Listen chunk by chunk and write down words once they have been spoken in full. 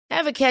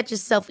Ever catch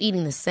yourself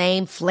eating the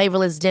same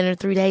flavorless dinner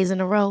 3 days in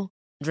a row?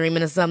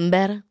 Dreaming of something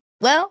better?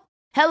 Well,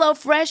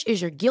 HelloFresh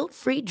is your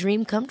guilt-free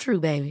dream come true,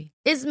 baby.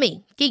 It's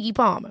me, Keke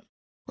Palmer.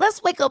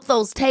 Let's wake up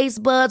those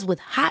taste buds with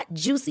hot,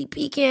 juicy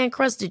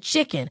pecan-crusted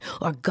chicken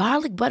or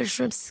garlic butter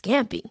shrimp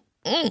scampi.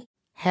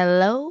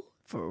 Hello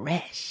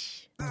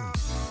Fresh.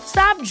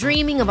 Stop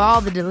dreaming of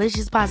all the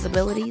delicious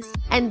possibilities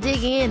and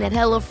dig in at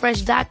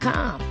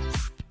HelloFresh.com.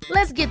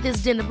 Let's get this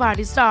dinner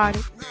party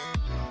started.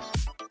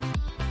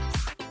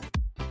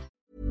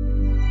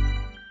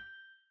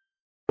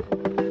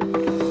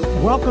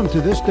 Welcome to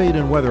This Date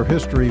in Weather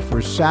History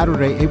for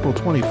Saturday, April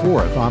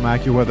 24th. I'm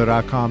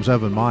AccuWeather.com's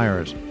Evan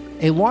Myers.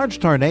 A large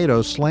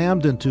tornado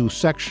slammed into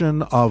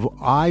section of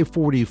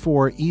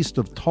I-44 east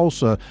of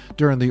Tulsa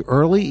during the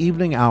early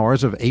evening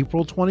hours of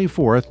April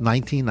 24th,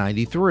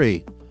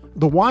 1993.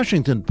 The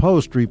Washington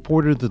Post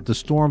reported that the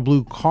storm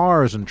blew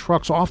cars and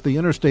trucks off the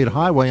interstate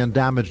highway and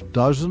damaged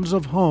dozens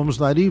of homes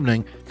that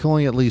evening,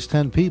 killing at least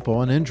 10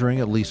 people and injuring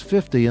at least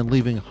 50 and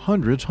leaving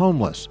hundreds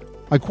homeless.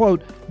 I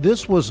quote,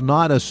 "This was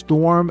not a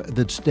storm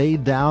that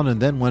stayed down and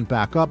then went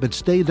back up. It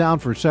stayed down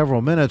for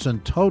several minutes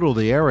and totaled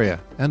the area,"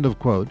 end of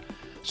quote,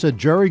 said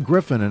Jerry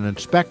Griffin, an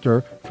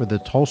inspector for the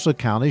Tulsa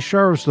County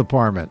Sheriff's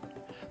Department.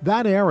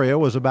 That area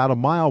was about a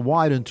mile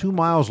wide and 2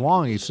 miles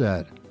long, he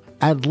said.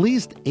 At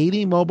least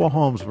 80 mobile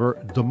homes were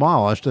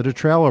demolished at a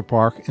trailer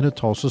park in a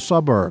Tulsa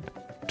suburb.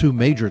 2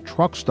 major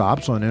truck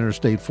stops on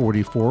Interstate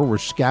 44 were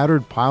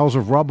scattered piles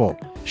of rubble.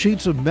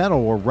 Sheets of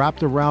metal were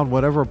wrapped around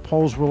whatever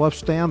poles were left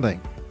standing.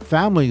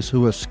 Families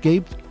who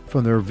escaped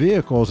from their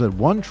vehicles at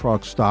one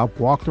truck stop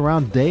walked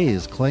around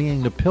dazed,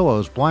 clinging to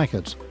pillows,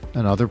 blankets,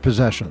 and other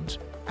possessions.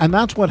 And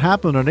that's what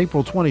happened on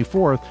April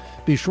 24th.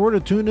 Be sure to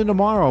tune in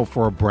tomorrow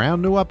for a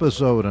brand new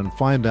episode and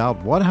find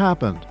out what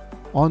happened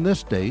on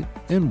this date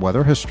in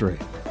weather history.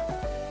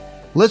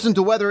 Listen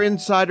to Weather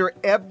Insider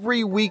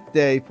every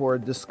weekday for a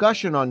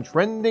discussion on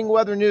trending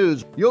weather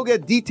news. You'll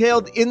get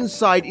detailed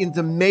insight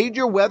into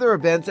major weather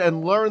events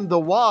and learn the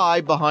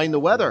why behind the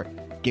weather,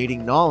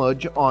 gaining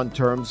knowledge on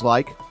terms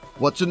like,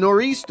 what's a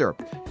nor'easter?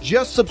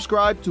 Just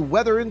subscribe to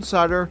Weather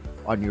Insider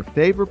on your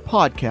favorite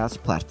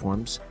podcast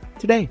platforms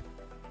today.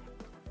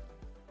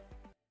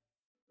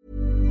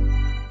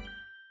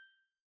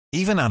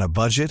 Even on a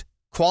budget,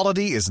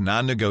 quality is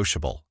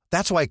non-negotiable.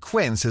 That's why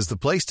Quince is the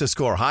place to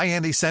score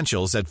high-end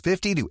essentials at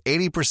 50 to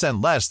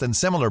 80% less than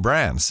similar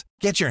brands.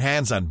 Get your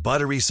hands on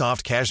buttery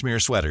soft cashmere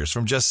sweaters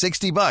from just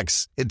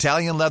 $60,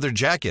 Italian leather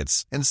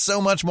jackets, and so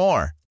much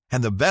more.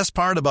 And the best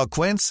part about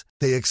Quince,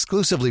 they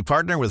exclusively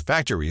partner with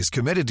factories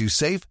committed to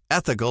safe,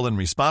 ethical, and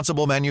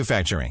responsible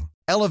manufacturing.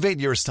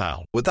 Elevate your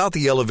style without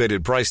the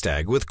elevated price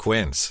tag with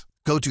Quince.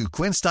 Go to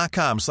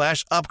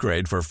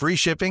quince.com/upgrade for free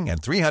shipping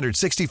and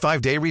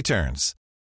 365-day returns.